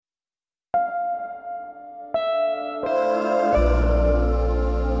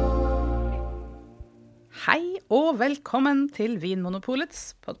og velkommen til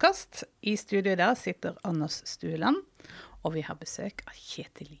Vinmonopolets podcast. I studio der sitter Anders Stueland, og vi har besøk av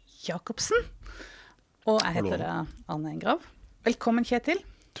Kjetil Jakobsen. Og jeg heter da Anne Engrav. Velkommen, Kjetil.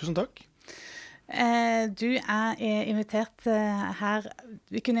 Tusen takk. Du invitert her,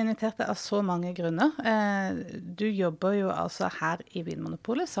 vi kunne invitert deg av så mange grunner. Du jobber jo altså her i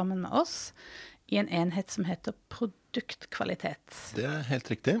Vinmonopolet sammen med oss i en enhet som heter produktkvalitet. Det helt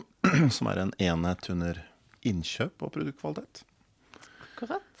riktig, som en enhet under innkjøp og produktkvalitet.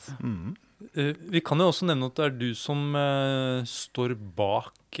 Akkurat. Vi kan jo også nevne at det du som står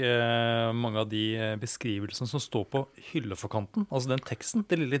bak mange av de beskrivelsene som står på hylleforkanten, altså den teksten,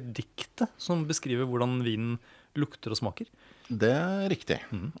 det lille diktet som beskriver hvordan vinen lukter og smaker. Det riktig,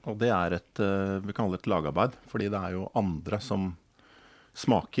 og det et, vi kan kalle det et lagarbeid, fordi det jo andre som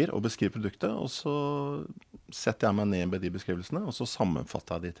smaker og beskriver produktet, og så setter jeg meg ned med de beskrivelsene, og så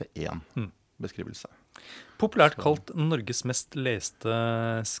sammenfatter jeg de til én beskrivelse. Populært kalt Norges mest leste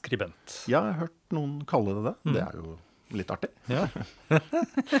skribent. Ja, jeg har hørt noen kalle det det. Det jo litt artig. Ja.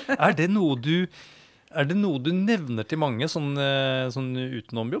 Det noe du nevner til mange sånn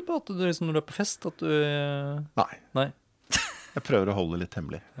utenom jobb? At du, liksom, når du på fest? At du, Nei. Jeg prøver å holde det litt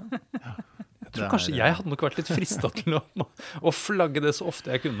hemmelig. Ja. Jeg tror kanskje jeg hadde nok vært litt fristet til å flagge det så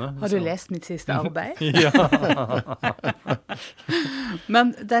ofte jeg kunne. Har du lest mitt siste arbeid? Ja.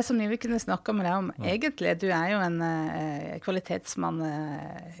 Men det så mye vi kunne snakke med deg om, egentlig, du jo en kvalitetsmann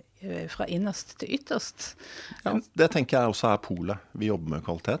fra innerst til ytterst. Ja, det tenker jeg også polet. Vi jobber med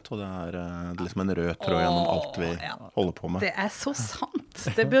kvalitet, og det liksom en rød tråd gjennom alt vi holder på med. Det så sant.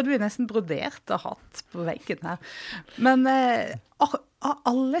 Det burde vi nesten brodert og hatt på veggen her. Men av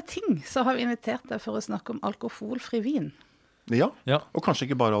alle ting så har vi invitert deg for å snakke om alkoholfri vin. Ja, og kanskje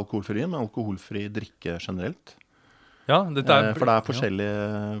ikke bare alkoholfri vin, men alkoholfri drikke generelt. Ja, for det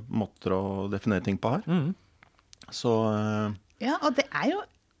forskjellige måter å definere ting på her. Så... Ja, og det jo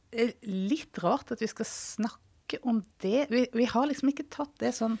litt rart at vi skal snakke om det. Vi har liksom ikke tatt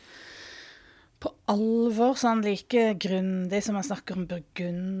det sånn på alvor, sånn like grundig som man snakker om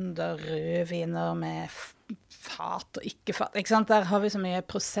burgunder, rødviner med fat og ikke fat. Ikke sant? Der har vi så mye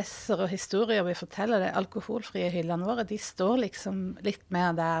prosesser og historier vi forteller det. Alkoholfrie hyllene våre, de står liksom litt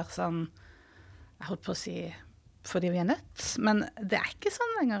mer der sånn, jeg holdt på å si, fordi vi nødt. Men det ikke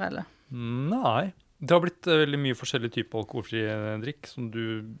sånn lenger, eller? Nei. Det har blitt veldig mye forskjellige typer alkoholfri drikk som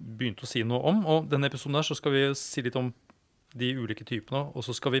du begynte å si noe om. Og denne episoden her så skal vi si litt om de ulike typene, og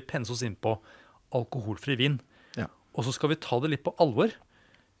så skal vi pense oss inn på alkoholfri vin. Ja. Og så skal vi ta det litt på alvor.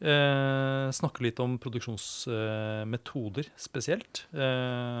 Snakke litt om produksjonsmetoder spesielt.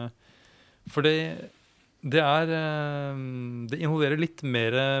 For det involverer litt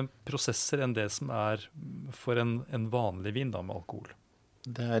mer prosesser enn det som for en vanlig vin da, med alkohol.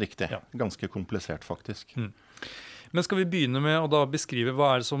 Det riktig. Ja. Ganske komplisert, faktisk. Men skal vi begynne med å da beskrive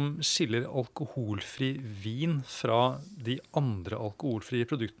hva det som skiller alkoholfri vin fra de andre alkoholfrie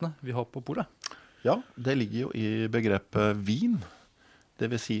produktene vi har på polet? Ja, det ligger jo i begrepet vin. Det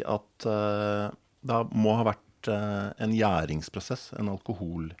vil si at det må ha vært en gjæringsprosess, en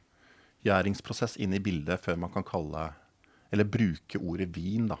alkoholgjæringsprosess inn i bildet før man kan kalle, eller bruke ordet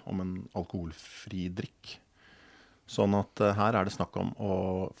vin da, om en alkoholfri drikk. Sånn at her det snakk om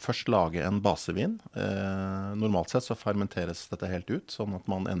å først lage en basevin. Normalt sett så fermenteres dette helt ut, sånn at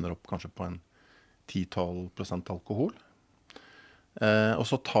man ender opp kanskje på en 10-12% alkohol. Og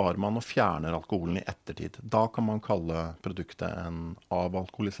så tar man og fjerner alkoholen i ettertid. Da kan man kalle produktet en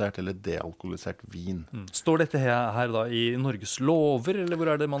avalkoholisert eller dealkoholisert vin. Står dette her da i Norges lover, eller hvor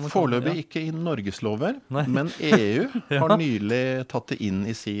det man kan? Foreløpig ikke i Norges lover, men EU har nylig tatt det inn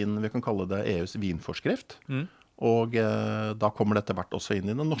i sin, vi kan kalle det EUs vinforskrift. Og da kommer dette hvert også inn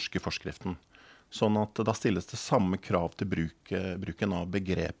i den norske forskriften. Sånn at da stilles det samme krav til bruken av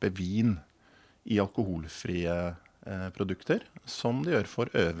begrepet vin i alkoholfrie produkter, som det gjør for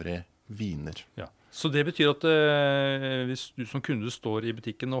øvrige viner. Ja. Så det betyr at hvis du som kunde står i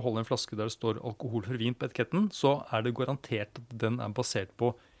butikken og holder en flaske der det står alkoholfri vin på etiketten, så det garantert at den basert på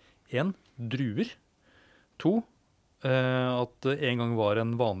 1, druer, 2, at det en gang var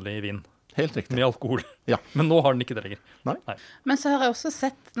en vanlig vin. Helt riktig. Med alkohol. Ja. Men nå har den ikke det lenger. Nei. Men så har jeg også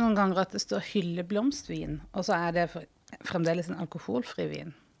sett noen ganger at det står hylleblomstvin, og så det fremdeles en alkoholfri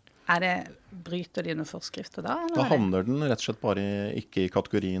vin. Bryter de noen forskrifter da? Da havner den rett og slett bare ikke i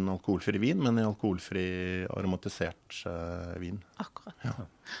kategorien alkoholfri vin, men i alkoholfri aromatisert vin. Akkurat. Ja.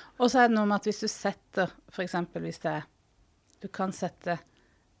 Og så det noe med at hvis du setter, for eksempel hvis du kan sette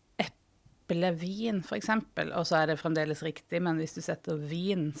eplevin for eksempel, og så det fremdeles riktig, men hvis du setter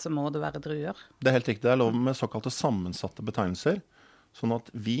vin, så må det være druer. Det helt riktig. Det lov med såkalte sammensatte betegnelser. Sånn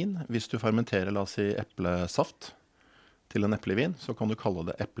at vin, hvis du fermenterer, la oss si eplesaft, til en eplevin, så kan du kalle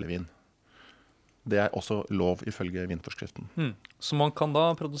det eplevin. Det er også lov ifølge vinforskriften. Så man kan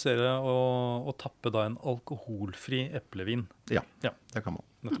da produsere og tappe da en alkoholfri eplevin? Ja, det kan man.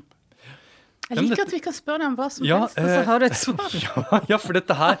 Nettopp. Jeg liker at vi kan spørre deg om hva som helst, og så har du et svar. Ja, for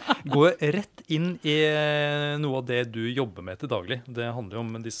dette her går rett inn i noe av det du jobber med til daglig. Det handler jo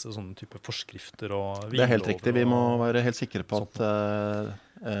om disse sånne type forskrifter og vinlover. Det er helt riktig. Vi må være helt sikre på at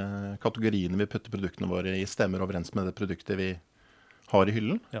kategoriene vi putter produktene våre i stemmer overens med det produktet vi har i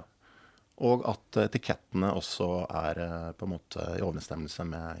hyllen. Ja. Og at etikettene også er på en måte i overensstemmelse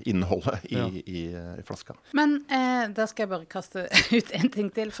med innholdet i flaska. Men da skal jeg bare kaste ut en ting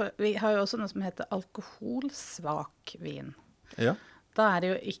til, for vi har jo også noe som heter alkoholsvak vin. Ja. Da er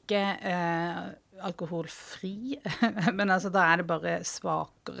det jo ikke alkoholfri, men altså da er det bare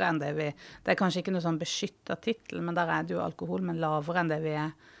svakere enn det vi... Det er kanskje ikke noe sånn beskyttet titel, men der er det jo alkohol, men lavere enn det vi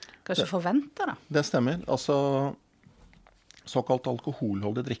kanskje forventer da. Det stemmer. Altså... Såkalt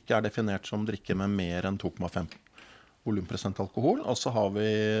alkoholholdig drikke er definert som drikke med mer enn 2,5 volumprosent alkohol. Og så har vi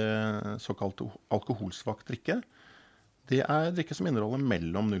såkalt alkoholsvak drikke. Det er drikke som inneholder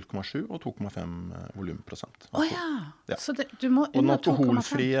mellom 0,7 og 2,5 volumprosent. Ja. Så du må og den under 2,5.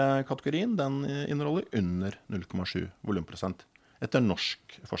 alkoholfrie kategorien, den inneholder under 0,7 volumprosent. Etter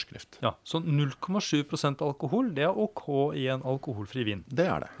norsk forskrift. Ja, så 0,7% alkohol, det er ok i en alkoholfri vin. Det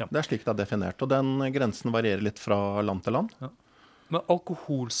er det. Ja. Det er slik det er definert. Og den grensen varierer litt fra land til land. Ja. Men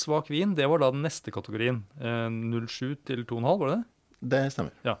alkoholsvak vin, det var da den neste kategorien. 0,7 til 2,5, var det det? Det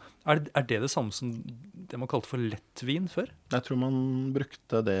stemmer. Ja. Er det sommer som det man kalte for lettvin før? Jeg tror man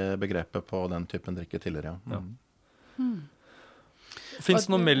brukte det begrepet på den typen drikke tidligere, ja. Finnes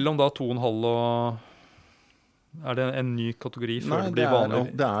det noe mellom da 2,5 og... Er det en ny kategori før Nei, det blir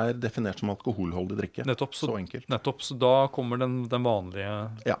vanlig? Det er definert som alkoholholdig drikke. Nettopp, så enkelt. Nettopp, så da kommer den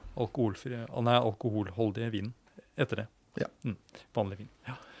vanlige alkoholholdige vinen etter det. Ja. Vanlig vin.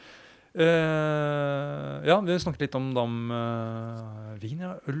 Ja. Vi snakket litt om vin,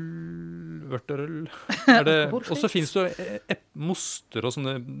 øl, ørterøl. Og så finnes det moster og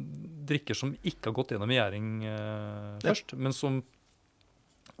sånne drikker som ikke har gått gjennom gjæring først, men som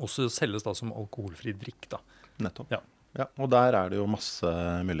også selges da som alkoholfri drikk da. Nettopp. Ja, og der er det jo masse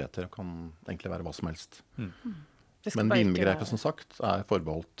muligheter. Det kan egentlig være hva som helst. Men vinbegrepet, som sagt, er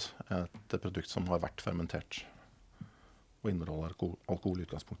forbeholdt et produkt som har vært fermentert og inneholder alkohol i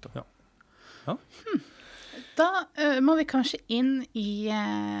utgangspunktet. Ja. Da må vi kanskje inn i,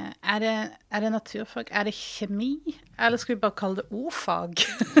 er det naturfag, er det kjemi, eller skal vi bare kalle det ordfag?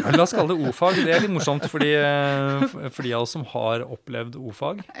 La oss kalle det ordfag. Det er litt morsomt for de av oss som har opplevd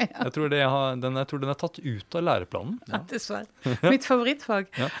ordfag. Jeg tror den er tatt ut av læreplanen. Ja, dessverre. Mitt favorittfag.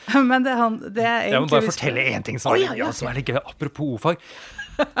 Ja. Men det er egentlig... Jeg må bare fortelle en ting som er litt gøy, apropos ordfag.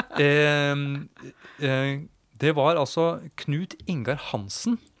 Det var altså Knut Ingar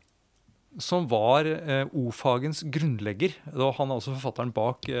Hansen som var ordfagens grunnlegger. Han er altså forfatteren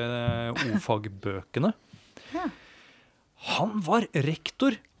bak ordfagbøkene. Ja. Han var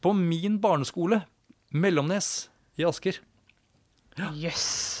rektor på min barneskole, Mellomnes i Asker. Yes.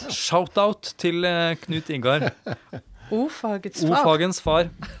 Shout-out til Knut Ingar. Ordfagens far.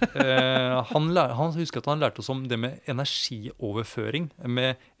 Han husker at han lærte oss om det med energioverføring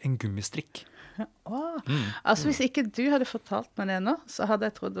med en gummistrikk. Altså hvis ikke du hadde fortalt meg det nå, så hadde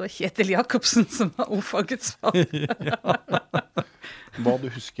jeg trodd det var Kjetil Jakobsen som var ordfagets far. Hva du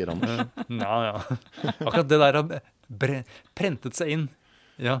husker, Anders? Ja. Akkurat det der har prentet seg inn.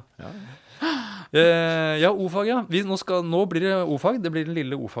 Ja, ordfag, ja. Nå blir det ordfag. Det blir den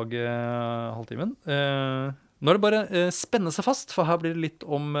lille ordfag-halvtimen. Nå er det bare spenne seg fast, for her blir det litt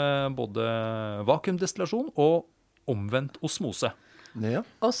om både vakuumdestillasjon og omvendt osmose. Ja.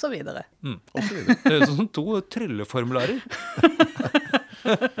 Og så videre. Det er sånn 2 trylleformularer.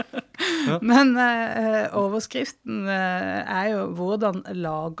 Men overskriften er jo hvordan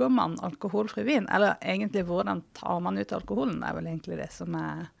lager man alkoholfri vin? Eller egentlig hvordan tar man ut alkoholen, er vel egentlig det som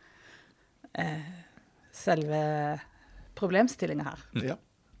er selve problemstillingen her. Ja.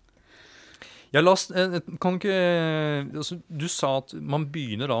 Du sa at man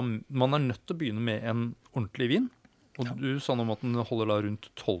er nødt til å begynne med en ordentlig vin. Og du sa noe om at den holder da rundt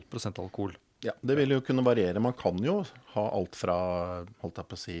 12% alkohol. Ja, det vil jo kunne variere. Man kan jo ha alt fra, holdt jeg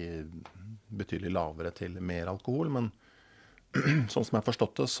på å si, betydelig lavere til mer alkohol, men sånn som jeg har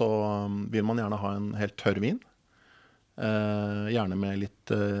forstått det, så vil man gjerne ha en helt tørr vin. Gjerne med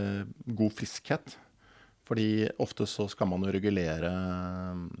litt god friskhet. Fordi ofte så skal man jo regulere,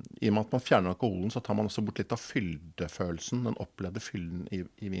 i og med at man fjerner alkoholen, så tar man også bort litt av fyldefølelsen, den opplevde fylden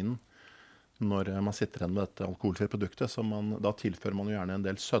i vinen. når man sitter igjen med dette alkoholfrie produktet, så da tilfører man jo gjerne en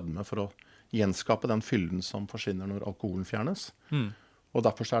del sødme for å gjenskape den fylden som forsvinner når alkoholen fjernes. Og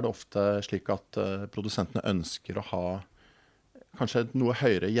derfor så er det ofte slik at produsentene ønsker å ha kanskje et noe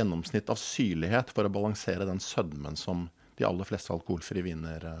høyere gjennomsnitt av syrlighet for å balansere den sødmen som de aller fleste alkoholfrie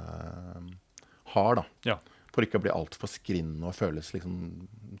viner har, da. Ja. For ikke å bli alt for skrinnende og føles liksom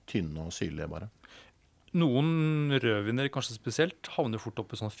tynne og syrlige bare. Noen rødviner, kanskje spesielt, havner fort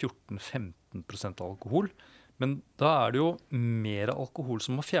opp i sånn 14-15% alkohol. Men da er det jo mer alkohol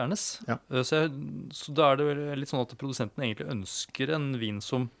som må fjernes. Ja. Så da er det vel litt sånn at produsenten egentlig ønsker en vin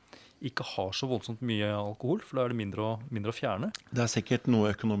som ikke har så voldsomt mye alkohol, for da er det mindre å fjerne. Det er sikkert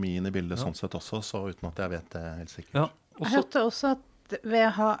noe økonomien i bildet sånn sett også, så uten at jeg vet det helt sikkert. Ja. Jeg hørte også at ved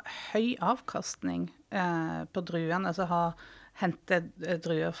å ha høy avkastning på druene, altså hente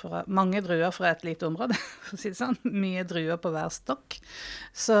mange druer fra et lite område, for å si det sånn, mye druer på hver stokk,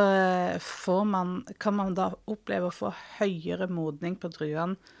 så kan man da oppleve å få høyere modning på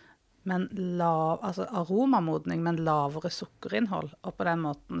druene, men altså aromamodning, men lavere sukkerinnhold, og på den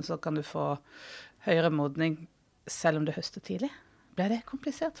måten så kan du få høyere modning selv om du høster tidlig. Ble det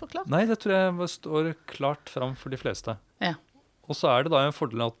komplisert forklart? Nei, det tror jeg står klart fram for de fleste. Ja. Og så er det da en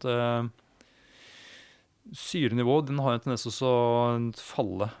fordel at syrenivå, den har en tendens til å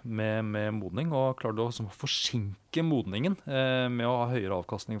falle med modning, og klarer du å forsinke modningen med å ha høyere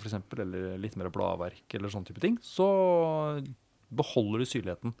avkastning for eksempel, eller litt mer bladverk, eller sånne type ting, så beholder du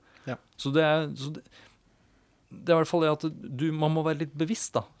syrligheten. Ja. Så det er i hvert fall det at man må være litt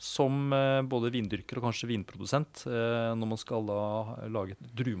bevisst da, som både vindyrker og kanskje vinprodusent, når man skal da lage et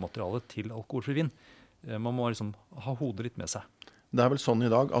druemateriale til alkoholfri vin. Man må liksom ha hodet litt med seg. Det er vel sånn i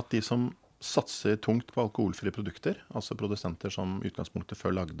dag at de som satser tungt på alkoholfrie produkter, altså produsenter som utgangspunktet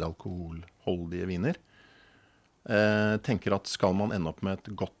før lagde alkoholholdige viner, tenker at skal man ende opp med et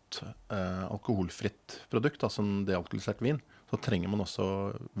godt alkoholfritt produkt, altså en dealkoholisert vin, så trenger man også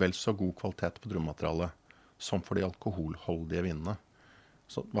vel så god kvalitet på druematerialet som for de alkoholholdige vinene.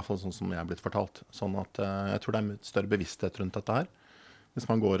 Så, i hvert fall sånn som jeg er blitt fortalt. Sånn at jeg tror det er en større bevissthet rundt dette her. Hvis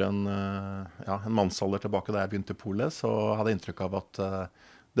man går en mannsalder tilbake da jeg begynte i polet, så hadde jeg inntrykk av at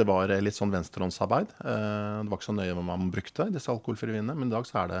det var litt sånn venstrehåndsarbeid. Det var ikke så nøye hva man brukte, disse alkoholfrie vinene, men i dag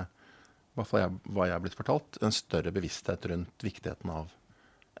så er det, i hvert fall hva jeg er blitt fortalt, en større bevissthet rundt viktigheten av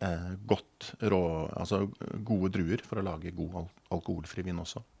altså gode druer for å lage god alkoholfri vin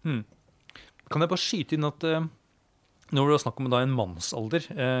også. Kan jeg bare skyte inn at nå var det snakk om da en mannsalder.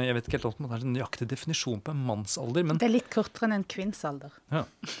 Jeg vet ikke helt om det er en nøyaktig definisjon på en mannsalder. Men det er litt kortere enn en kvinnsalder. Ja.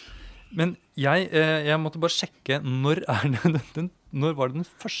 Men jeg måtte bare sjekke når var det den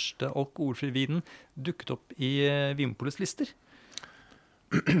første alkoholfrie vinen dukket opp i Vinmonopolets lister?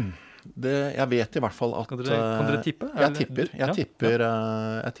 Jeg vet i hvert fall at... Kan dere tippe? Jeg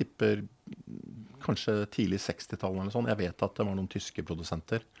tipper kanskje tidlig 60-tallet eller sånn. Jeg vet at det var noen tyske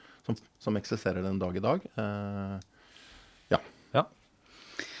produsenter som eksisterer den dag i dag. Ja.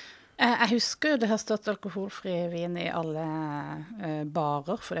 Jeg husker jo det har stått alkoholfri vin i alle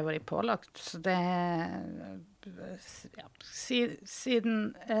barer, for det var de pålagt. Så det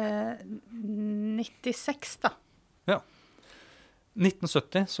siden 96 da. Ja.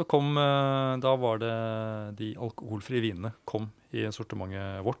 1970 så kom, da var det de alkoholfrie vinene kom i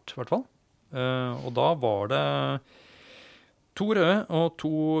sortimentet vårt i hvert fall. Og da var det 2 røde og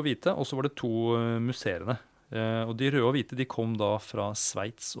 2 hvite, og så var det 2 musserende. Og de røde og hvite de kom da fra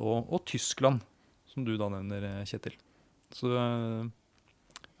Sveits og Tyskland, som du da nevner, Kjetil. Så er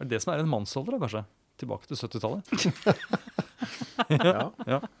det som er en mannsalder da, kanskje? Tilbake til 70-tallet.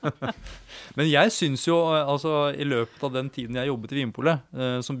 Ja. Men jeg synes jo, altså i løpet av den tiden jeg jobbet i Vinmonopolet,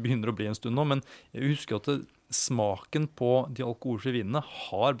 som begynner å bli en stund nå, men jeg husker at smaken på de alkoholfrie vinene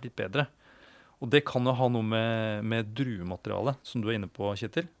har blitt bedre. Og det kan jo ha noe med druematerialet, som du er inne på,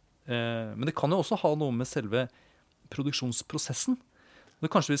 Kjetil. Men det kan jo også ha noe med selve produksjonsprosessen.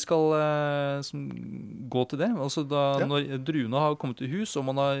 Kanskje vi skal gå til det. Altså når druene har kommet i hus, og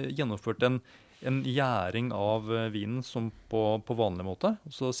man har gjennomført en gjæring av vinen som på vanlig måte,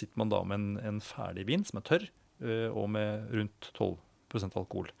 så sitter man da med en ferdig vin som er tørr, og med rundt 12%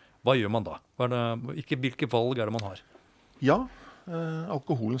 alkohol. Hva gjør man da? Hvilke valg er det man har? Ja,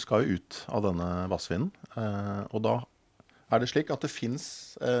 alkoholen skal jo ut av denne vassvinen, og da er det slik at det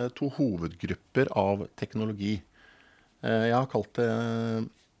finnes 2 hovedgrupper av teknologi. Jeg har kalt det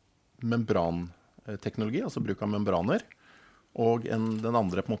membranteknologi, altså bruk av membraner, og den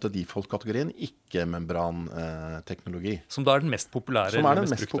andre på en måte default-kategorien, ikke-membranteknologi. Som da er den mest populære? Som er den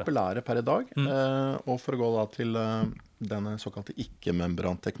mest populære per i dag. Og for å gå da til denne såkalte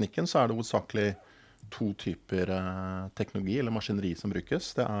ikke-membranteknikken, så er det hovedsakelig 2 typer teknologi eller maskineri som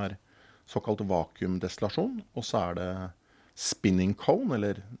brukes. Det er såkalt vakuumdestillasjon, og så er det spinning cone,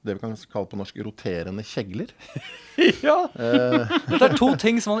 eller det vi kan kalle på norsk roterende kjegler. Ja, det er 2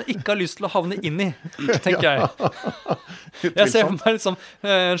 ting som man ikke har lyst til å havne inn i, tenker jeg. Jeg ser for meg liksom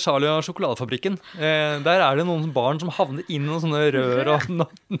Charlie og sjokoladefabrikken. Der er det noen barn som havner inn i noen sånne rør og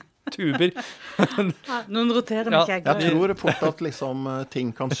noen tuber. Noen roterende kjegler. Jeg tror fort at liksom,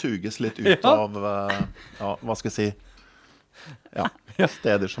 ting kan suges litt ut av, hva skal jeg si,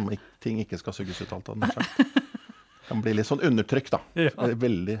 steder som ting ikke skal suges ut alt av. Det kan bli litt sånn undertrykk da.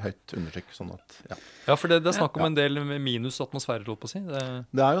 Veldig høyt undertrykk. Sånn at, for det er snakk om en del minus atmosfærer, på å si.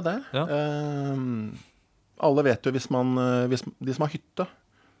 Det er jo det. Ja. Alle vet jo hvis de som har hytte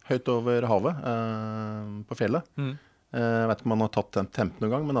høyt over havet på fjellet, jeg vet ikke om man har tatt temp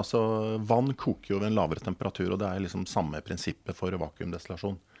noen gang, men altså vann koker jo ved en lavere temperatur, og det er liksom samme prinsippet for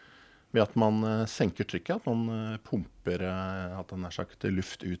vakuumdestillasjon. Ved at man senker trykket, at man pumper at den er sagt,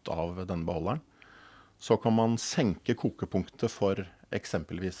 luft ut av denne beholderen. Så kan man senke kokepunktet for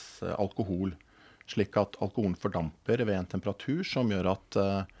eksempelvis alkohol, slik at alkoholen fordamper ved en temperatur som gjør at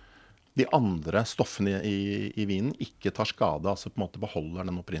de andre stoffene i vinen ikke tar skade, altså på en måte beholder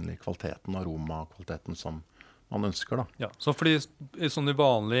den opprinnelige kvaliteten, aromakvaliteten som man ønsker da. Ja, så fordi sånn i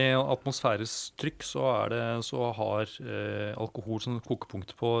vanlig atmosfærisk trykk så har alkohol som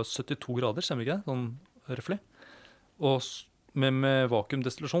kokepunkt på 72 grader, stemmer ikke det? Sånn røffelig. Og med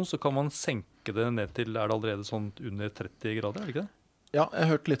vakuumdestillasjon så kan man senke det ned til, er det allerede sånn under 30 grader, er det ikke det? Ja, jeg har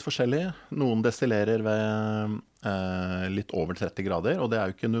hørt litt forskjellig. Noen destillerer ved litt over 30 grader, og det er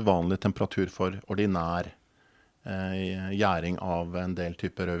jo ikke en uvanlig temperatur for ordinær gjæring av en del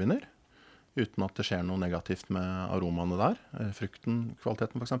typer rødviner, uten at det skjer noe negativt med aromaene der, frukten,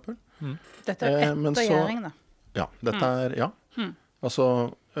 kvaliteten for eksempel. Dette er etter gjæring da. Ja, dette er, Altså,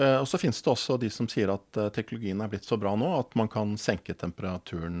 og så finnes det også de som sier at teknologien er blitt så bra nå at man kan senke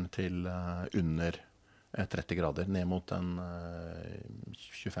temperaturen til under 30 grader, ned mot en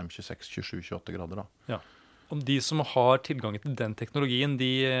 25, 26, 27, 28 grader da. Ja. Og de som har tilgang til den teknologien,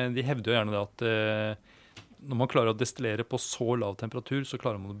 de hevder jo gjerne det at når man klarer å destillere på så lav temperatur, så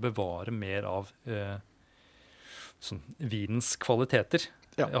klarer man å bevare mer av sånn, vinens kvaliteter.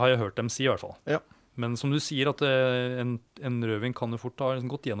 Det har jeg hørt dem si i hvert fall. Ja. Men som du sier, at en rødvin kan jo fort ha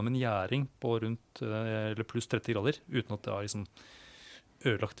liksom gått gjennom en gjæring på rundt eller pluss 30 grader, uten at det har liksom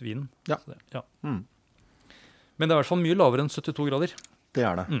ødelagt vinen. Ja. Så det, Men det er i hvert fall mye lavere enn 72 grader. Det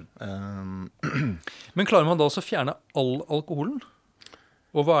er det. Men klarer man da også å fjerne all alkoholen?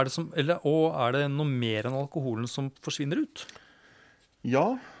 Og er det noe mer enn alkoholen som forsvinner ut?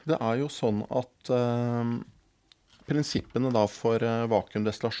 Ja, det er jo sånn at prinsippene da for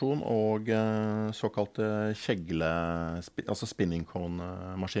vakuumdestillasjon og såkalte altså spinning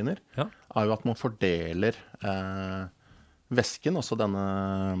cone-maskiner, er jo at man fordeler væsken, altså denne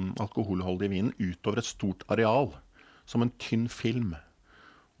alkoholholdige vinen, utover et stort areal, som en tynn film.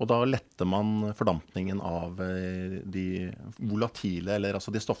 Og da letter man fordampningen av de volatile, eller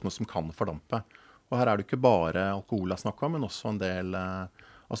altså de stoffene som kan fordampe. Og her er det ikke bare alkohol jeg snakker om, men også en del,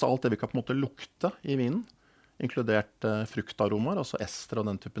 altså alt det vi kan på en måte lukte i vinen, inkludert fruktaromaer, altså ester og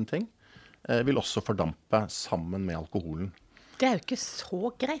den typen ting, vil også fordampe sammen med alkoholen. Det er jo ikke så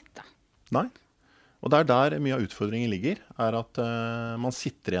greit da. Nei. Og det er der mye av utfordringen ligger, er at man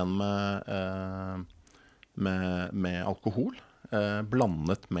sitter igjen med alkohol,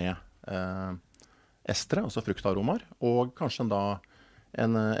 blandet med estere, altså fruktaromaer, og kanskje da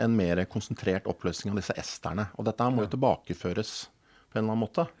en mer konsentrert oppløsning av disse esterne. Og dette må jo tilbakeføres på en eller annen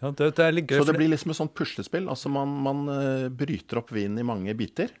måte. Ja, det er litt gøy, så det blir liksom et sånt puslespill. Altså man bryter opp vinen i mange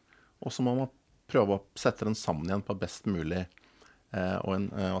biter, og så må man prøve å sette den sammen igjen på best mulig, og en,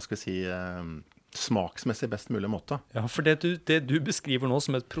 hva skal jeg si, smaksmessig best mulig måte. Ja, for det du beskriver nå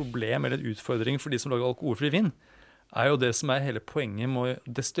som et problem eller en utfordring for de som lager alkoholfri vin, er jo det som er hele poenget med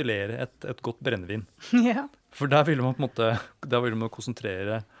å destillere et godt brennevin. Ja. For der vil man på en måte, der vil man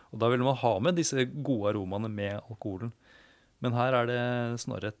konsentrere, og da vil man ha med disse gode aromaene med alkoholen. Men her er det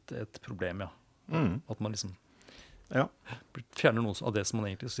snarere et problem, At man liksom fjerner noe av det som man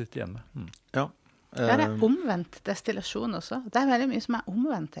egentlig sitter igjen med. Ja, det er omvendt destillasjon også. Det er veldig mye som er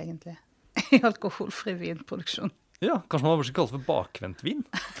omvendt, egentlig, i alkoholfri vinproduksjon. Ja, kanskje man skal kalle det for bakvendt vin?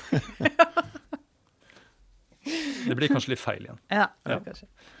 Det blir kanskje litt feil igjen. Ja, kanskje.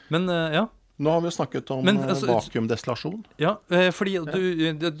 Men, Nå har vi jo snakket om vakuumdestillasjon. Ja, fordi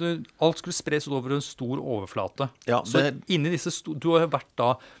alt skulle spres over en stor overflate. Ja, så inni disse du har vært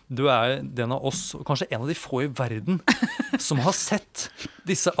da, du er den av oss, og kanskje en av de få i verden, som har sett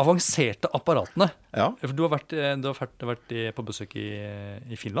disse avanserte apparatene. Ja. For du har vært på besøk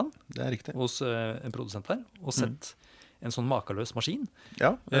i Finland. Det er riktig. Hos en produsent her, og sett en sånn makeløs maskin.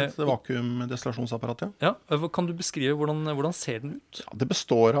 Ja, et vakuumdestillasjonsapparat, ja. Ja, kan du beskrive hvordan ser den ut? Ja, det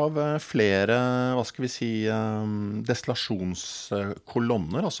består av flere, hva skal vi si,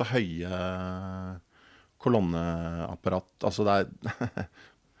 destillasjonskolonner, altså høye kolonneapparat. Altså det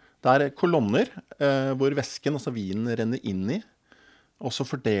er kolonner hvor væsken, altså vinen, renner inn i, og så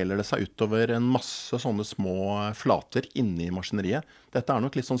fordeler det seg utover en masse sånne små flater inni maskineriet. Dette er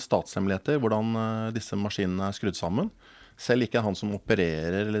nok litt sånn statshemmeligheter, hvordan disse maskinene er skrudd sammen. Selv ikke han som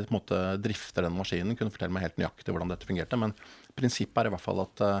opererer eller på en måte drifter den maskinen kunne fortelle meg helt nøyaktig hvordan dette fungerte. Men prinsippet er i hvert fall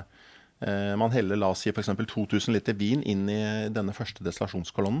at man heller, la oss si for eksempel 2000 liter vin inn i denne første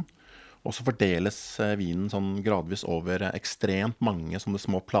destillasjonskolonnen. Og så fordeles vinen sånn gradvis over ekstremt mange sånne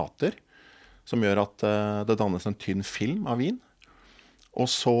små plater, som gjør at det dannes en tynn film av vin. Og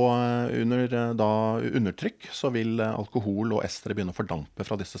så under undertrykk så vil alkohol og estere begynne å fordampe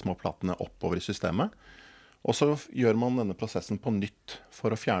fra disse små platene oppover i systemet. Og så gjør man denne prosessen på nytt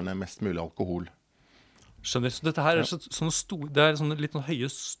for å fjerne mest mulig alkohol. Skjønner, så dette her er det er sånne litt høye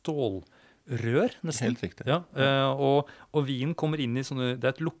stålrør, nesten. Helt riktig. Ja, og vinen kommer inn i sånne, det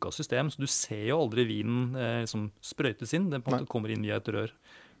er et lukket system, så du ser jo aldri vinen som sprøytes inn. Den på en måte kommer inn via et rør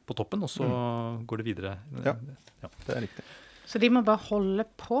på toppen, og så går det videre. Ja, det er riktig. Så de må bare holde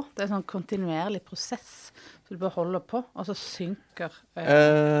på. Det er en sånn kontinuerlig prosess. Så du bare holder på, og så synker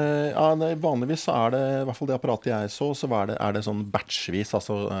vanligvis så er det, i hvert fall det apparatet jeg så er det sånn batchvis.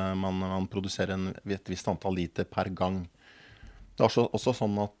 Altså man produserer et visst antall liter per gang. Det er også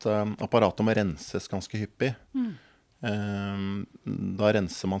sånn at apparatet må renses ganske hyppig. Da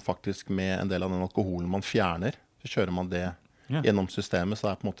renser man faktisk med en del av den alkoholen man fjerner. Så kjører man det gjennom systemet, så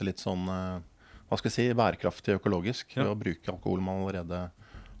det er på en måte litt sånn hva skal jeg si, bærekraftig økologisk ved å bruke alkohol man allerede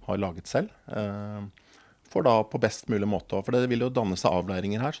har laget selv. For da på best mulig måte. For det vil jo danne seg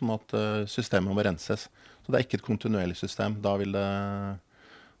avleiringer her, sånn at systemet må renses. Så det er ikke et kontinuerlig system. Da vil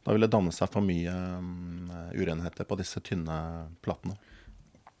det danne seg for mye urenheter på disse tynne platene.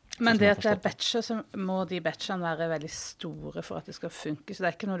 Men det at det er batcher, så må de batchene være veldig store for at det skal funke. Så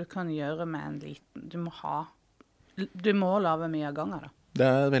det er ikke noe du kan gjøre med en liten. Du må lage mye av gangen da. Det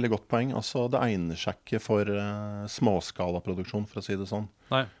er et veldig godt poeng. Altså, det egner seg ikke for småskalaproduksjon, for å si det sånn.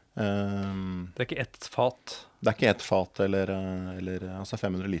 Nei. Det er ikke ett fat. Det er ikke ett fat eller altså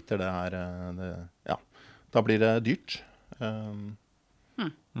 500 liter. Da blir det dyrt.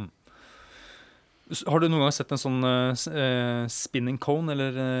 Har du noen gang sett en sånn spinning cone,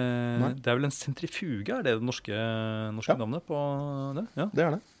 eller det er vel en sentrifuge, er det norske navnet på det? Ja, det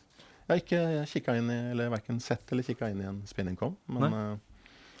er det. Jeg har ikke kikket inn i, eller hverken sett eller kikket inn i en spinning cone.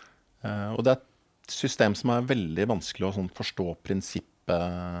 Og det er et system som er veldig vanskelig å forstå prinsippet.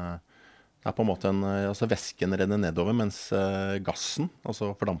 Det er på en måte altså væsken renner nedover, mens gassen,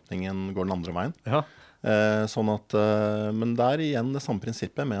 altså fordampningen, går den andre veien. Ja. Men det er igjen det samme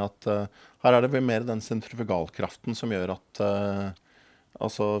prinsippet med at her er det mer den sentrifugalkraften som gjør at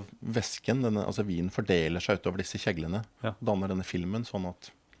altså væsken, altså vinen fordeler seg utover disse kjeglene, danner denne filmen, sånn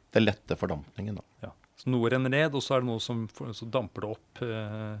at det letter fordampningen da. Ja. Så noe renner ned, og så er det noe som så damper det opp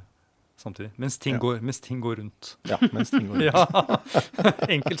samtidig. Mens ting går rundt. Ja, mens ting går rundt. Ja,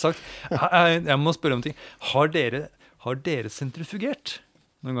 enkelt sagt. Jeg må spørre om ting. Har dere sentrifugert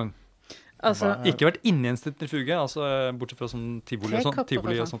noen gang? Altså, ikke vært inne i en sentrifuge, altså bortsett fra sånn tivoli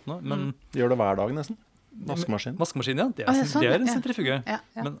og sånt nå, men gjør det hver dag nesten. Vaskemaskin. Vaskemaskin, ja. Det er en sentrifuge. Ja.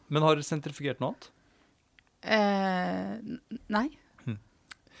 Men har dere sentrifugert noe annet? Nei.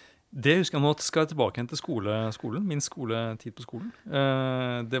 Det husker jeg nå at skal jeg tilbake igjen til skolen, min skoletid på skolen.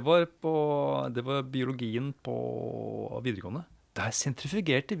 Det var biologien på videregående. Der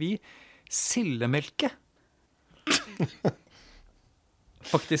sentrifugerte vi sildemelke.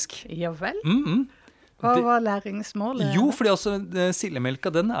 Faktisk. Ja vel. Hva var læringsmålet? Jo, fordi altså sildemelka,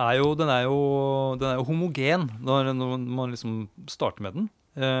 den er jo homogen når man liksom starter med den.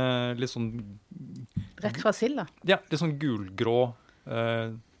 Litt sånn rett fra silda? Ja, litt sånn gulgrå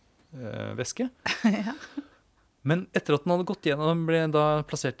væske. Ja. Men etter at den hadde gått igjen og den ble da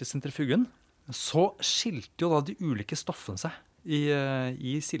plassert i sentrifugen, så skilte jo da de ulike stoffene seg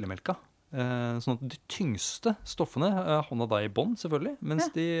i sildemelka. Sånn at de tyngste stoffene havna da i bånd, selvfølgelig,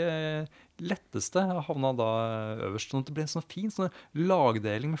 mens de letteste havna da øverst. Sånn at det ble en sånn fin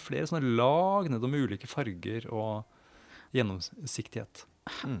lagdeling med flere sånne lag nedover med ulike farger og gjennomsiktighet.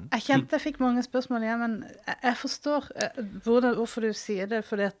 Jeg kjente jeg fikk mange spørsmål igjen, men jeg forstår hvorfor du sier det,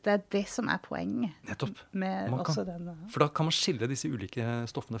 for det er det som er poenget. Nettopp. For da kan man skille disse ulike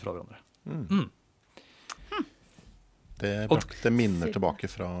stoffene fra hverandre. Det brakte minner tilbake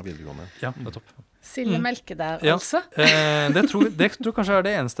fra videregående. Ja, nettopp. Sildemelke der, Ja. altså. Det tror kanskje er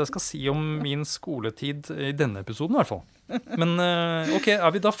det eneste jeg skal si om min skoletid i denne episoden, i hvert fall. Men ok,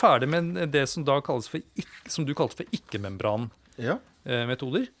 er vi da ferdig med det som da kalles for som du kalte for ikke-membran-metoder? Ja,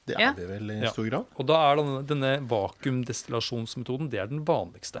 det Ja. vi vel i stor grad. Og da er denne vakuumdestillasjonsmetoden, det er den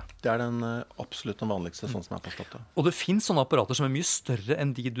vanligste. Det er absolutt den vanligste, sånn som jeg har forstått det. Og det finnes sånne apparater som er mye større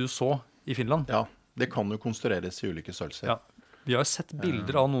enn de du så i Finland. Ja, det kan jo konstrueres i ulike størrelser. Ja. Vi har sett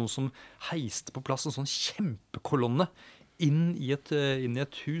bilder av noen som heiste på plass en sånn kjempekolonne inn i et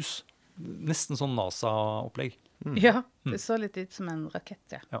hus. Nesten sånn NASA-opplegg. Ja, det så litt ut som en rakett,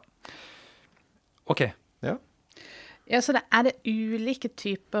 ja. Ok. Ja. Ja, så er det ulike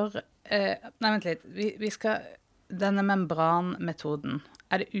typer nei, vent litt. Vi skal denne membranmetoden.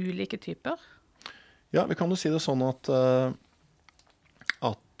 Er det ulike typer? Ja, vi kan jo si det sånn at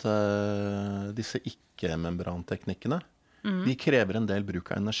disse ikke-membranteknikkene de krever en del bruk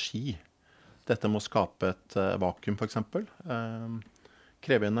av energi. Dette må skape et vakuum, for eksempel.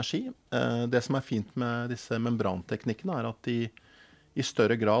 Krever energi. Det som er fint med disse membranteknikkene, er at de i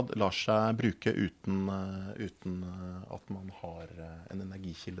større grad lar seg bruke uten at man har en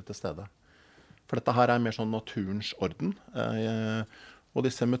energikilde til stede. For dette her er mer sånn naturens orden. Og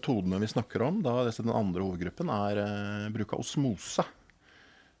disse metodene vi snakker om, den andre hovedgruppen, er bruk av osmose.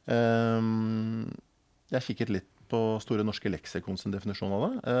 Jeg kikket litt på Store norske leksikon sin definisjon av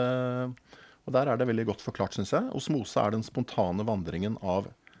det. Og der er det veldig godt forklart, synes jeg. Osmose er den spontane vandringen av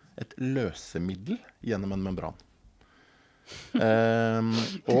et løsemiddel gjennom en membran.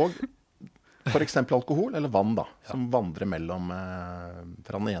 Og for eksempel alkohol, eller vann da, som vandrer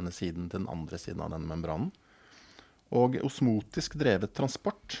fra den ene siden til den andre siden av denne membranen. Og osmotisk drevet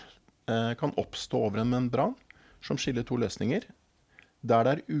transport kan oppstå over en membran som skiller to løsninger, der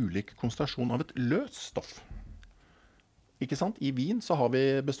det er ulik konsentrasjon av et løst stoff. Ikke sant? I vin så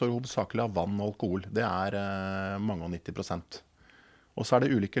består hovedsakelig av vann og alkohol. Det er mange og 90%. Og så er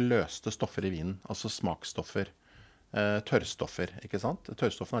det ulike løste stoffer i vinen, altså smaksstoffer, tørrstoffer, ikke sant?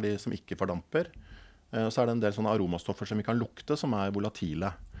 Tørrstoffene er de som ikke fordamper. Og så er det en del sånne aromastoffer som vi kan lukte, som er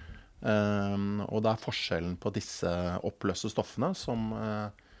volatile. Og det er forskjellen på disse oppløste stoffene som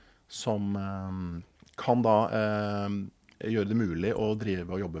kan da gjøre det mulig å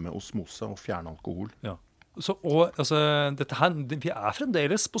drive og jobbe med osmose og fjerne alkohol. Ja. Dette her, vi er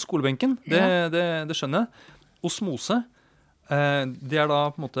fremdeles på skolebenken, det skjønner jeg. Osmose, det er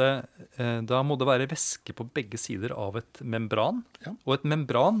da på en måte, da må det være væske på begge sider av et membran. Ja. Og et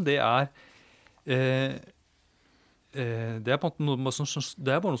membran, det er på en måte det er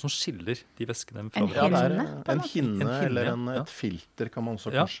bare noe som skiller de væskene fra hverandre. Ja, det er en hinne eller et filter, kan man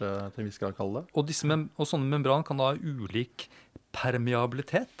også kanskje til en viss grad kalle det. Og sånne membran kan da ha ulik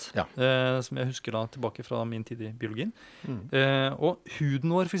permeabilitet, som jeg husker da tilbake fra min tid i biologien. Og huden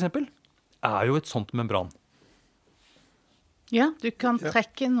vår, for eksempel, er jo et sånt membran. Ja, du kan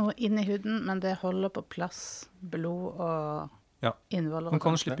trekke noe inn i huden, men det holder på plass blod og innvoller. Man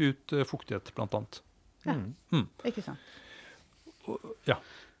kan slippe ut fuktighet, blant annet. Ja, ikke sant. Ja.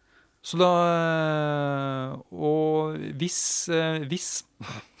 Så da, og hvis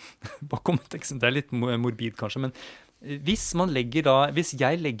bare kom et eksempel, det er litt morbid kanskje, men hvis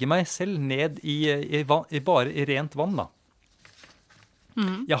jeg legger meg selv ned bare i rent vann da.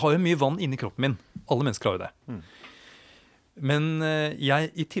 Jeg har jo mye vann inni kroppen min. Alle mennesker har jo det. Men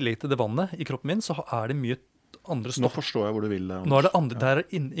i tillegg til det vannet i kroppen min, så er det mye andre stoffer. Nå forstår jeg hvor du vil. Nå er det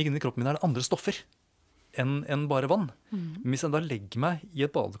inni kroppen min er det andre stoffer enn bare vann. Men hvis jeg da legger meg i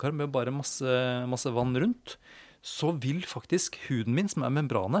et badekar med bare masse vann rundt, så vil faktisk huden min, som er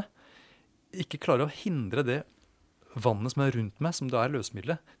membranet, ikke klare å hindre det vannet som er rundt meg, som det er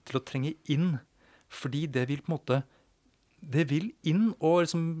løsemiddelet, til å trenge inn. Fordi det vil på en måte, det vil inn og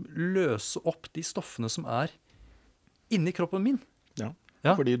liksom løse opp de stoffene som er inni kroppen min. Ja,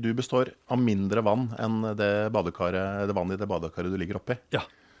 fordi du består av mindre vann enn det vannet i det badekaret du ligger oppi. Ja.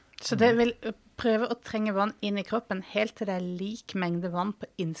 Så det vil prøve å trenge vann inn i kroppen helt til det er lik mengde vann på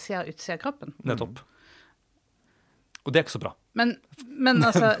innsida og utsida av kroppen. Nettopp. Og det er ikke så bra. Men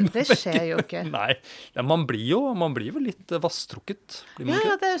altså, det skjer jo ikke. Nei, man blir jo litt vasstrukket.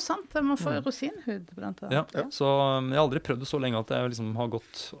 Ja, det er jo sant. Man får rosinhud blant annet. Ja, så jeg har aldri prøvd det så lenge at jeg liksom har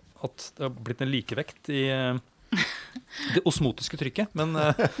at det har blitt en likevekt i det osmotiske trykket, men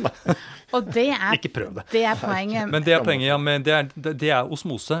og ikke prøv det. Det er poenget. Men det er poenget, det er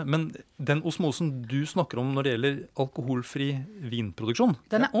osmose. Men den osmosen du snakker om når det gjelder alkoholfri vinproduksjon,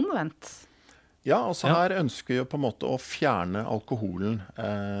 den er omvendt. Ja, altså her ønsker jeg på en måte å fjerne alkoholen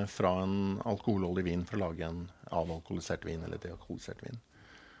fra en alkoholholdig vin for å lage en avalkoholisert vin eller dealkoholisert vin.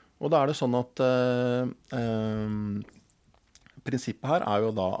 Og da er det sånn at prinsippet her er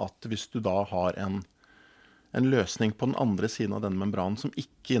jo da at hvis du da har en løsning på den andre siden av denne membranen som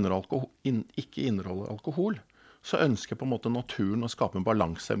ikke inneholder alkohol, så ønsker på en måte naturen å skape en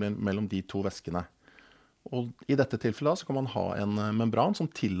balanse mellom de to væskene. Og i dette tilfellet så kan man ha en membran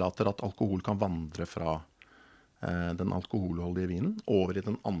som tillater at alkohol kan vandre fra den alkoholholdige vinen over i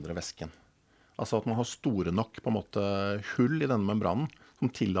den andre væsken. Altså at man har store nok på en måte hull i denne membranen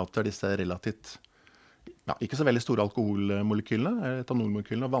som tillater disse relativt, ikke så veldig store alkoholmolekylene,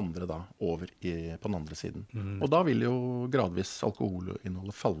 etanolmolekylene, å vandre da over på den andre siden. Og da vil jo gradvis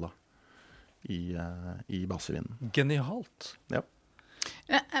alkoholinnholdet falle i basevinen. Genialt. Ja.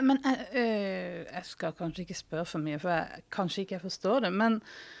 Men jeg skal kanskje ikke spørre for mye, for jeg kanskje ikke forstår det, men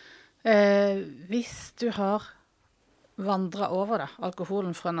hvis du har vandret over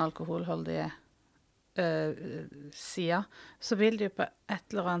alkoholen fra den alkoholholdige siden, så vil det jo på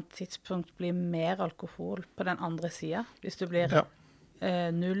et eller annet tidspunkt bli mer alkohol på den andre siden, hvis du blir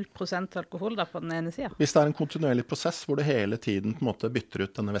 0% alkohol da på den ene siden. Hvis det er en kontinuerlig prosess hvor du hele tiden på en måte bytter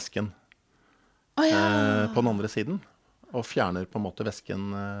ut denne væsken på den andre siden, og fjerner på en måte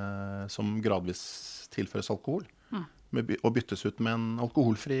væsken som gradvis tilføres alkohol, og byttes ut med en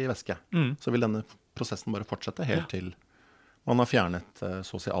alkoholfri væske, så vil denne prosessen bare fortsette helt til man har fjernet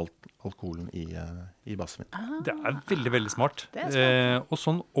så å si alt alkoholen i basevin. Det er veldig, veldig smart. Og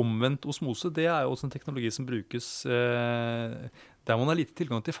sånn omvendt osmose, det er jo også en teknologi som brukes der man har lite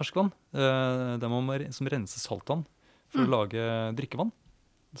tilgang til ferskvann, der man må som rense saltvann for å lage drikkevann,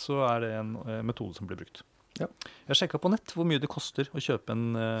 så er det en metode som blir brukt. Ja. Jeg sjekket på nett hvor mye det koster å kjøpe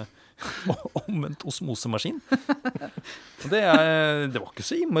en omvendt osmosemaskin. Det var ikke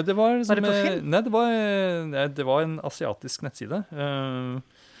så imme. Var det på film? Nei, det var en asiatisk nettside.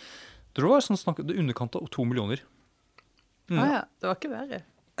 Det var sånn underkant av 2 millioner. Det var ikke verre.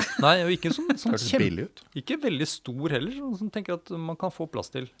 Nei, og ikke sånn billig ut. Ikke veldig stor heller, sånn tenker at man kan få plass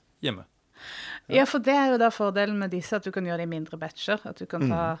til hjemme. Ja, for det er jo da fordelen med disse, at du kan gjøre det i mindre batcher, at du kan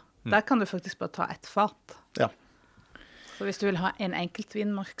der kan du faktisk bare ta et fat. Ja. Så hvis du vil ha en enkelt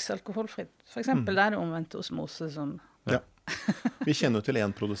vinmarks alkoholfri, for eksempel, da er det omvendt osmose som... Ja. Vi kjenner jo til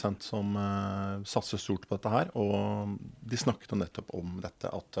en produsent som satser stort på dette her, og de snakket jo nettopp om dette,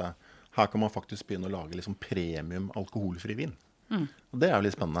 at her kan man faktisk begynne å lage liksom premium alkoholfri vin. Og det er jo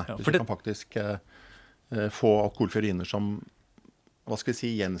litt spennende. Ja, hvis du kan faktisk få alkoholfri viner som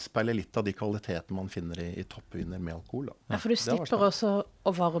gjenspeiler litt av de kvalitetene man finner i toppviner med alkohol. Da. Ja, for du slipper også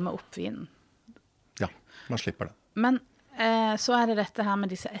å varme opp vinen. Ja, man slipper det. Men så er det dette her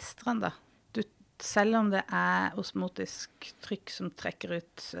med disse estrene da. Selv om det er osmotisk trykk som trekker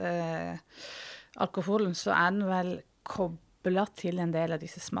ut alkoholen, så er den vel koblet til en del av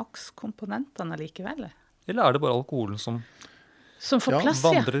disse smakskomponentene likevel. Eller er det bare alkoholen som får plass,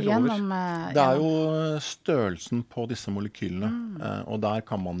 vandrer gjennom, det er jo størrelsen på disse molekylene, og dette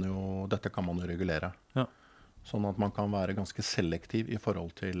kan man jo regulere. Ja. Sånn at man kan være ganske selektiv i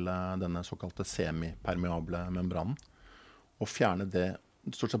forhold til denne såkalte semipermeable membranen, og fjerne det,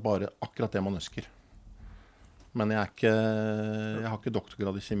 stort sett bare akkurat det man ønsker. Men jeg har ikke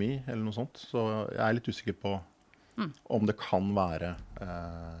doktorgrad i kjemi eller noe sånt, så jeg er litt usikker på om det kan være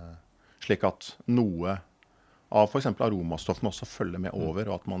slik at noe av for eksempel aromastoffene også følger med over,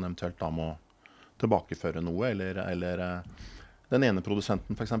 og at man eventuelt da må tilbakeføre noe, eller den ene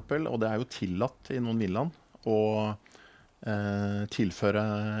produsenten for eksempel, og det er jo tillatt i noen vinland å tilføre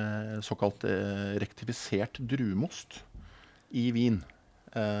såkalt rektifisert druemost i vin.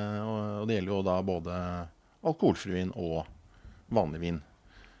 Og det gjelder jo da både alkoholfri vin og vanlig vin.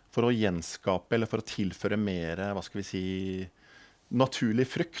 For å gjenskape, eller for å tilføre mer, naturlig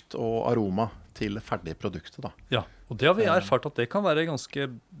frukt og aroma til ferdige produkter. Da. Ja, og det har vi erfart at det kan være ganske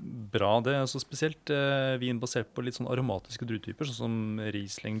bra. Det er altså spesielt vin basert på litt sånn aromatiske druetyper, sånn som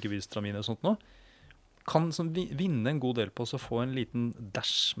Riesling, Gewürztraminer og sånt nå. Kan vinne en god del på å få en liten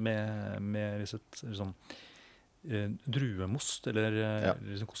dash med liksom, druemost, eller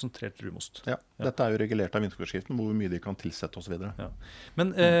liksom konsentrert druemost. Ja, dette er jo regulert av vinforskriften, hvor mye de kan tilsette og så videre. Ja.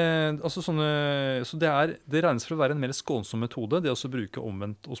 Men altså så det regnes for å være en mer skånsom metode, det å bruke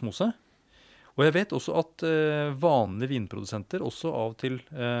omvendt osmose. Og jeg vet også at vanlige vinprodusenter også av og til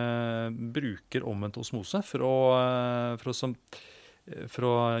bruker omvendt osmose for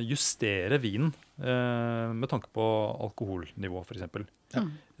å justere vinen med tanke på alkoholnivå, for eksempel. Ja.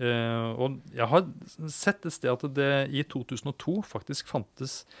 Og jeg har sett et sted at det i 2002 faktisk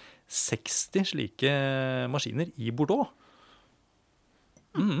fantes 60 slike maskiner i Bordeaux.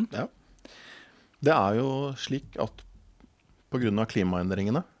 Ja. Det er jo slik at på grunn av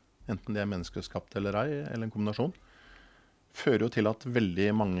klimaendringene, enten de er menneskeskapt eller ei, eller en kombinasjon, fører jo til at veldig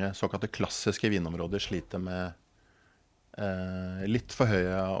mange såkalte klassiske vinområder sliter med litt for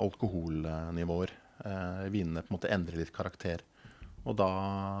høye alkoholnivåer. Vinene på en måte endrer litt karakter. Og da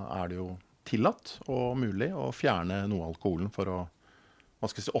det jo tillatt og mulig å fjerne noe av alkoholen for å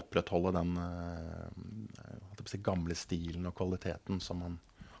opprettholde den gamle stilen og kvaliteten som man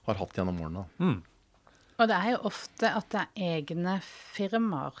har hatt gjennom årene. Og det jo ofte at det egne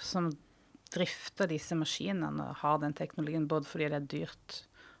firmaer som drifter disse maskinene og har den teknologien, både fordi det dyrt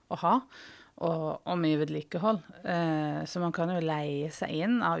å ha, og mye vedlikehold. Så man kan jo leie seg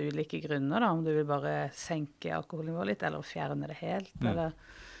inn av ulike grunner, da, om du vil bare senke alkoholnivået litt, eller fjerne det helt, eller...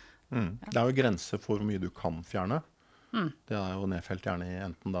 Det jo grenser for hvor mye du kan fjerne. Det jo nedfelt gjerne i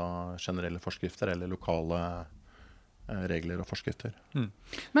enten da generelle forskrifter eller lokale regler og forskrifter.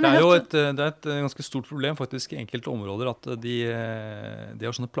 Men det jo et ganske stort problem faktisk i enkelte områder at de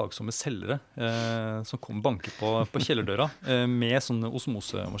har sånne plagsomme selgere som kommer banker på kjellerdøra med sånne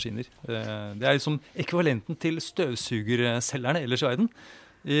osmosemaskiner. Det liksom ekvivalenten til støvsugerselgerne ellers i verden.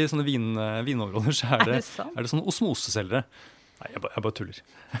 I sånne vinområder så det sånne osmoseselgere. Nei, jeg bare tuller.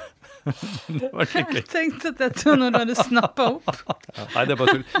 Det var jeg tenkte at dette var noe du hadde snappet opp. Nei, det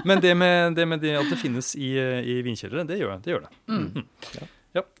bare tull. Men det med at det finnes i vinkjellere, det gjør det.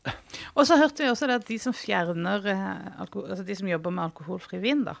 Ja. Og så hørte vi også at de som fjerner altså de som jobber med alkoholfri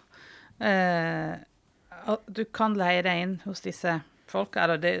vin, da, du kan leie deg inn hos disse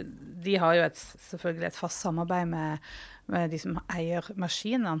folka. De har jo selvfølgelig et fast samarbeid med de som eier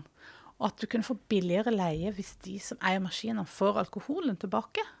maskinene. Og at du kunne få billigere leie hvis de som eier maskinen får alkoholen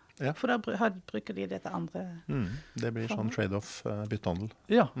tilbake. Ja. For da bruker de det til andre... Det blir sånn trade-off byttehandel.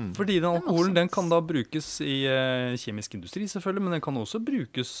 Ja, fordi den alkoholen den kan da brukes i kjemisk industri selvfølgelig, men den kan også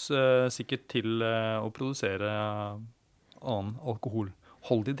brukes sikkert til å produsere annen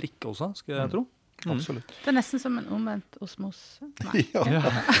alkoholholdig drikke også, skal jeg tro. Absolutt. Det nesten som en omvendt osmose. Nei.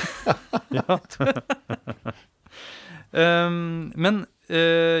 Ja. Men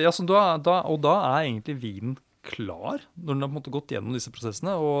så da egentlig vinen klar når den har på en måte gått gjennom disse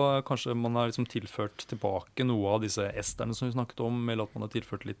prosessene, og kanskje man har liksom tilført tilbake noe av disse esterne som vi snakket om, eller at man har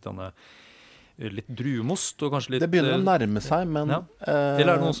tilført litt druemost, og kanskje litt... Det begynner å nærme seg, men...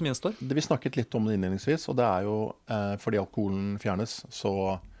 Eller det noe som gjenstår? Vi snakket litt om det innledningsvis, og det jo fordi alkoholen fjernes, så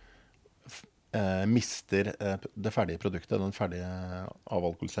mister det ferdige produktet, den ferdige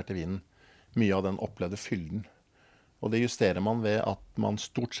avalkoholiserte vinen, mye av den opplevde fylden. Og det justerer man ved at man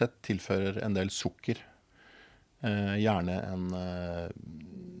stort sett tilfører en del sukker. Gjerne en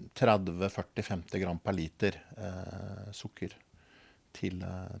 30-40-50 gram per liter sukker til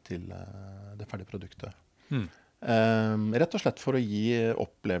det ferdige produktet. Rett og slett for å gi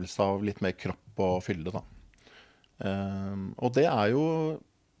opplevelse av litt mer kropp og fylde. Da. Og det jo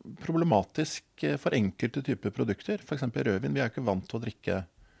problematisk for enkelte typer produkter. For eksempel rødvin. Vi jo ikke vant til å drikke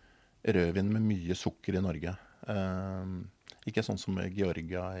rødvin med mye sukker i Norge. Ikke sånn som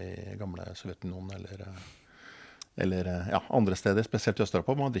Georgia i gamle Sovjetunionen eller andre steder, spesielt i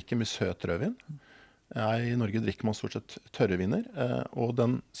Østeuropa. Man drikker mye søt rødvin. I Norge drikker man stort sett tørre viner, og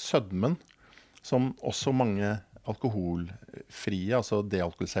den sødmen som også mange alkoholfrie, altså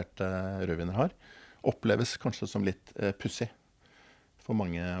dealkoholiserte rødviner har, oppleves kanskje som litt pussig for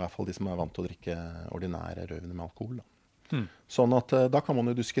mange, i hvert fall de som vant til å drikke ordinære rødviner med alkohol. Da. Sånn at da kan man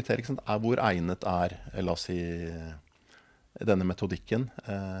jo diskutere hvor egnet la oss si, denne metodikken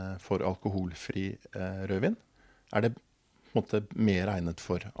for alkoholfri rødvin. Det på en måte mer egnet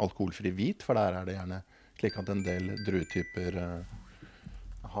for alkoholfri hvit, for der det gjerne slik at en del druetyper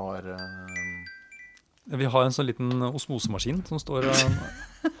har... Vi har en sånn liten osmosemaskin som står...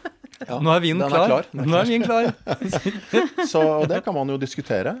 Nå vinen klar. Nå vinen klar. Så det kan man jo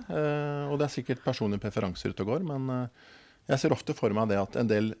diskutere, og det sikkert personlige preferanser ute og går, men jeg ser ofte for meg det at en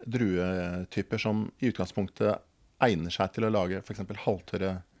del druetyper som i utgangspunktet egner seg til å lage for eksempel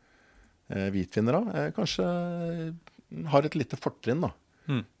halvtørre hvitviner av, kanskje har et lite fortrinn da,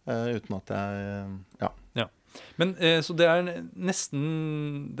 uten at Ja. Men så det nesten,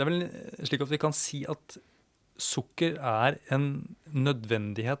 det vel slik at vi kan si at sukker en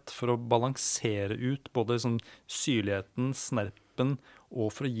nødvendighet for å balansere ut både sånn syrligheten, snerpen,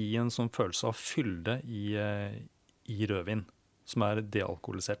 og for å gi en sånn følelse av fylde i rødvin, som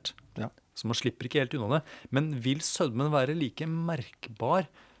dealkoholisert. Ja. Så man slipper ikke helt unna det. Men vil sødmen være like merkbar?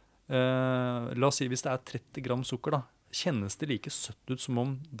 La oss si hvis det 30 gram sukker, da. Kjennes det like søtt ut som om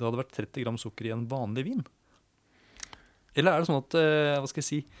det hadde vært 30 gram sukker i en vanlig vin? Eller det sånn at, hva skal jeg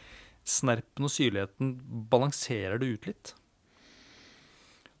si, snerpen og syrligheten balanserer det ut litt?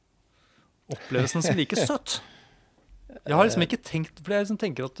 Oppleves den som like søtt? Jeg har liksom ikke tenkt, for jeg liksom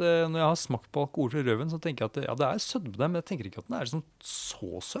tenker at når jeg har smakt på alkoholfri rødvin, så tenker jeg at det sødme der, men jeg tenker ikke at den liksom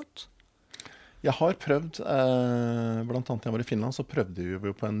så søt. Jeg har prøvd, blant annet da jeg var i Finland, så prøvde vi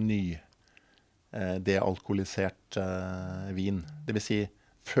jo på en ny dealkoholisert vin. Det vil si,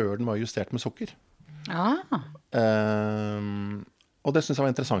 før den var justert med sukker. Og det synes jeg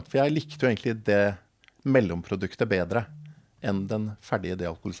var interessant, for jeg likte jo egentlig det mellomproduktet bedre enn den ferdige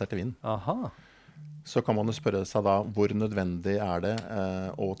dealkoholiserte vinen. Aha. Så kan man jo spørre seg da, hvor nødvendig er det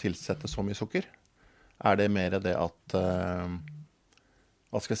å tilsette så mye sukker? Er det mer det at,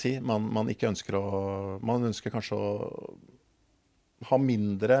 hva skal jeg si, man ikke ønsker man ønsker kanskje å ha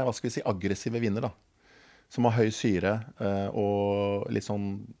mindre, hva skal vi si, aggressive viner da, som har høy syre og litt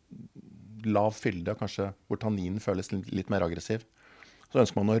sånn lav fylde, kanskje hvor tanninen føles litt mer aggressiv. Så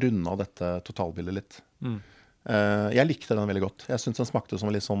ønsker man å runde av dette totalbildet litt. Jeg likte den veldig godt. Jeg synes den smakte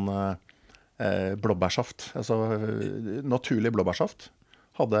som litt sånn blåbærsaft. Altså naturlig blåbærsaft.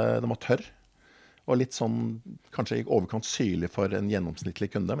 Den var tørr. Og litt sånn, kanskje i overkant syrlig for en gjennomsnittlig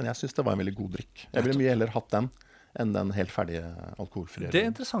kunde, men jeg synes det var en veldig god drikk. Jeg ville mye heller hatt den enn den helt ferdige alkoholfrie. Det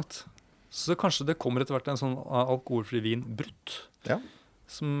er interessant. Så kanskje det kommer etter hvert en sånn alkoholfri vin brutt. Ja.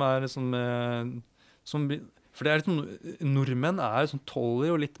 Som er liksom for det er litt sånn, nordmenn er sånn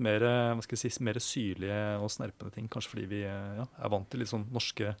tåler jo litt mer, hva skal jeg si, mer syrlige og snerpende ting, kanskje fordi vi er vant til litt sånn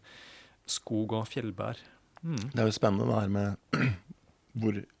norske skog og fjellbær. Det er jo spennende det her med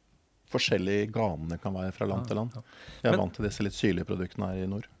hvor forskjellige ganene kan være fra land til land. Jeg er vant til disse litt syrlige produktene her i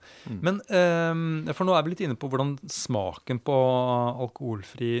nord. Men, for nå er vi litt inne på hvordan smaken på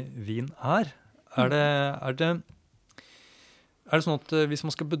alkoholfri vin er. Er det sånn at hvis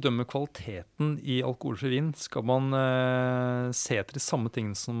man skal bedømme kvaliteten i alkoholfri vin, skal man se etter de samme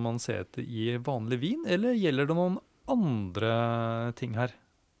tingene som man ser etter i vanlig vin, eller gjelder det noen andre ting her?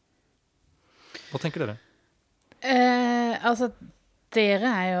 Hva tenker dere? Altså, dere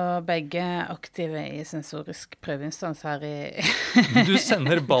er jo begge aktive i sensorisk prøveinstans her i... Du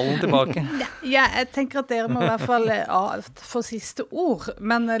sender ballen tilbake. Ja, jeg tenker at dere må i hvert fall få siste ord.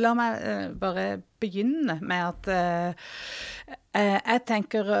 Men la meg bare begynne med at jeg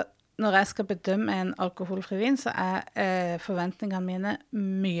tenker når jeg skal bedømme en alkoholfri vin, så er forventningene mine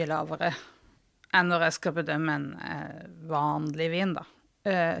mye lavere enn når jeg skal bedømme en vanlig vin, da.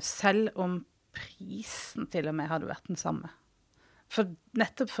 Selv om prisen til og med hadde vært den samme.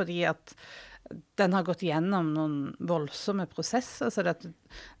 Nettopp fordi at den har gått gjennom noen voldsomme prosesser, så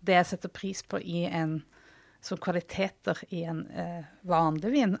det jeg setter pris på som kvaliteter i en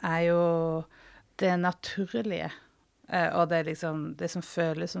vanlig vin, er jo det naturlige, og det, liksom, det som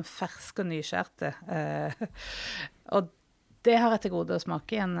føles som fersk og nyskjærte. Og det har jeg til gode å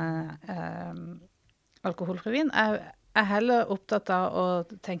smake i en alkoholfri vin. Jeg er heller opptatt av å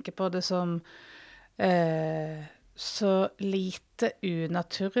tenke på det som så lite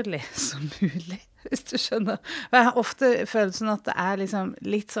unaturlig som mulig, hvis du skjønner. Jeg har ofte følelsen at det er liksom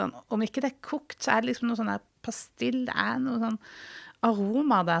litt sånn, om ikke det er kokt, så er det liksom noe sånn der pastill, det er noe sånn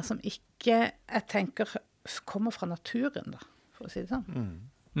aroma der som ikke, jeg tenker, kommer fra naturen, da, for å si det sånn.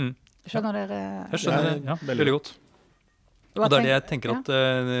 Skjønner dere? Jeg skjønner det, ja, veldig godt. Og det er det jeg tenker at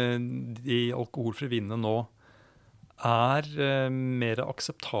de alkoholfrie vinene nå er mer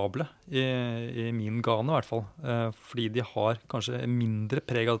akseptable i min gane i hvert fall, fordi de har kanskje mindre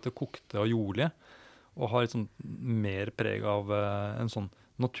preg av dette kokte og jordlige, og har liksom mer preg av en sånn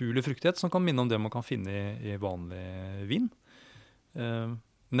naturlig fruktighet som kan minne om det man kan finne i vanlig vin.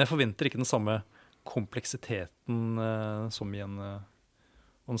 Men jeg forventer ikke den samme kompleksiteten som i og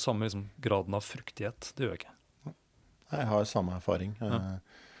den samme liksom, graden av fruktighet. Det gjør jeg ikke. Jeg har samme erfaring.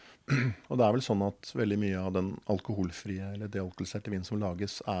 Og det er vel sånn at veldig mye av den alkoholfrie eller dealkoholiserte vin som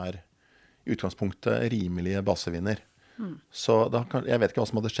lages er i utgangspunktet rimelige baseviner. Så jeg vet ikke hva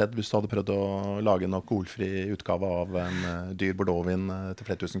som hadde skjedd hvis du hadde prøvd å lage en alkoholfri utgave av en dyr bordeauxvin til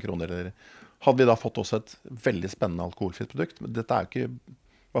flere tusen kroner. Eller hadde vi da fått også et veldig spennende alkoholfritt produkt? Men dette er jo ikke,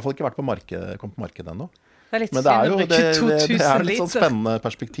 i hvert fall ikke kommet på markedet ennå. Men det er jo det er litt sånn spennende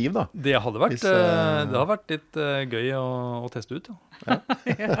perspektiv, da. Det hadde vært litt gøy å teste ut, ja.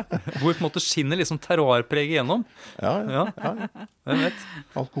 Hvor på en måte skinner liksom terroirpreget igjennom. Ja. Hvem vet?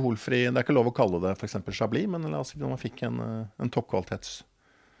 Alkoholfri, det er ikke lov å kalle det for eksempel Chablis, men la oss si når man fikk en toppkvalitets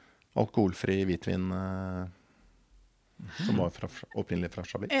alkoholfri hvitvin som var opprinnelig fra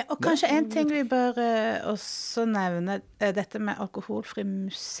Chablis. Og kanskje en ting vi bør også nevne, dette med alkoholfri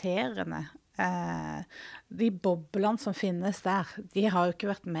musserende. De boblene som finnes der, de har jo ikke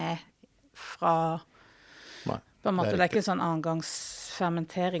vært med fra Nei, på en måte, det er ikke sånn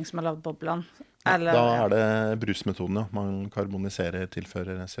annengangsfermentering som har lavet boblene. Eller, da er det brusmetoden, ja. Man karboniserer,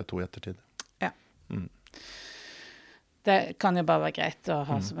 tilfører CO2 i ettertid. Ja. Det kan jo bare være greit å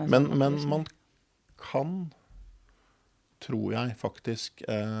ha som en men man kan tror jeg faktisk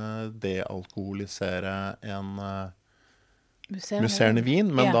dealkoholisere en musserende vin,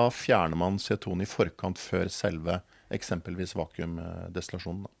 men da fjerner man CO2 i forkant før selve eksempelvis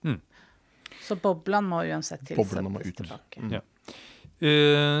vakuumdestillasjonen. Så boblene må uansett tilsettes tilbake. Ja.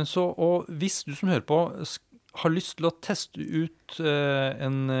 Og hvis du som hører på har lyst til å teste ut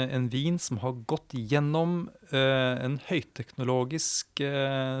en vin som har gått gjennom en høyteknologisk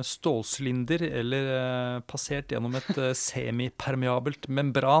stålsylinder eller passert gjennom et semipermeabelt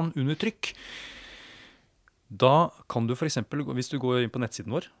membran under trykk, da kan du for eksempel, hvis du går inn på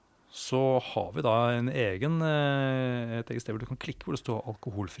nettsiden vår, så har vi da et eget sted hvor du kan klikke hvor det står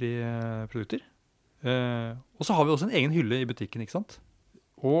alkoholfrie produkter. Og så har vi også en egen hylle i butikken, ikke sant?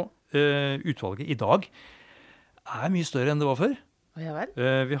 Og utvalget i dag mye større enn det var før. Ja vel.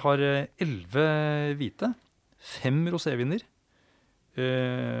 Vi har 11 hvite, 5 roséviner,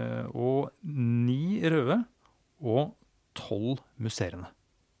 og 9 røde, og 12 musserende.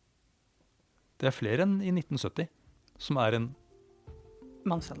 Det flere enn i 1970, som en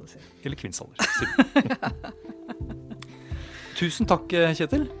mannsalder, sier. Eller kvinnsalder, sier. Tusen takk,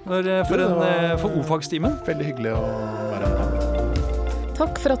 Kjetil, for ordfagstimen. Veldig hyggelig å være her.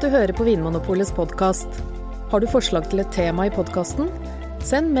 Takk for at du hører på Vinmonopolets podcast. Har du forslag til et tema i podcasten?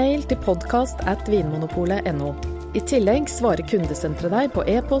 Send mail til podcast@vinmonopolet.no. I tillegg svarer kundesenteret deg på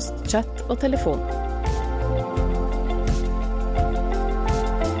e-post, chat og telefon.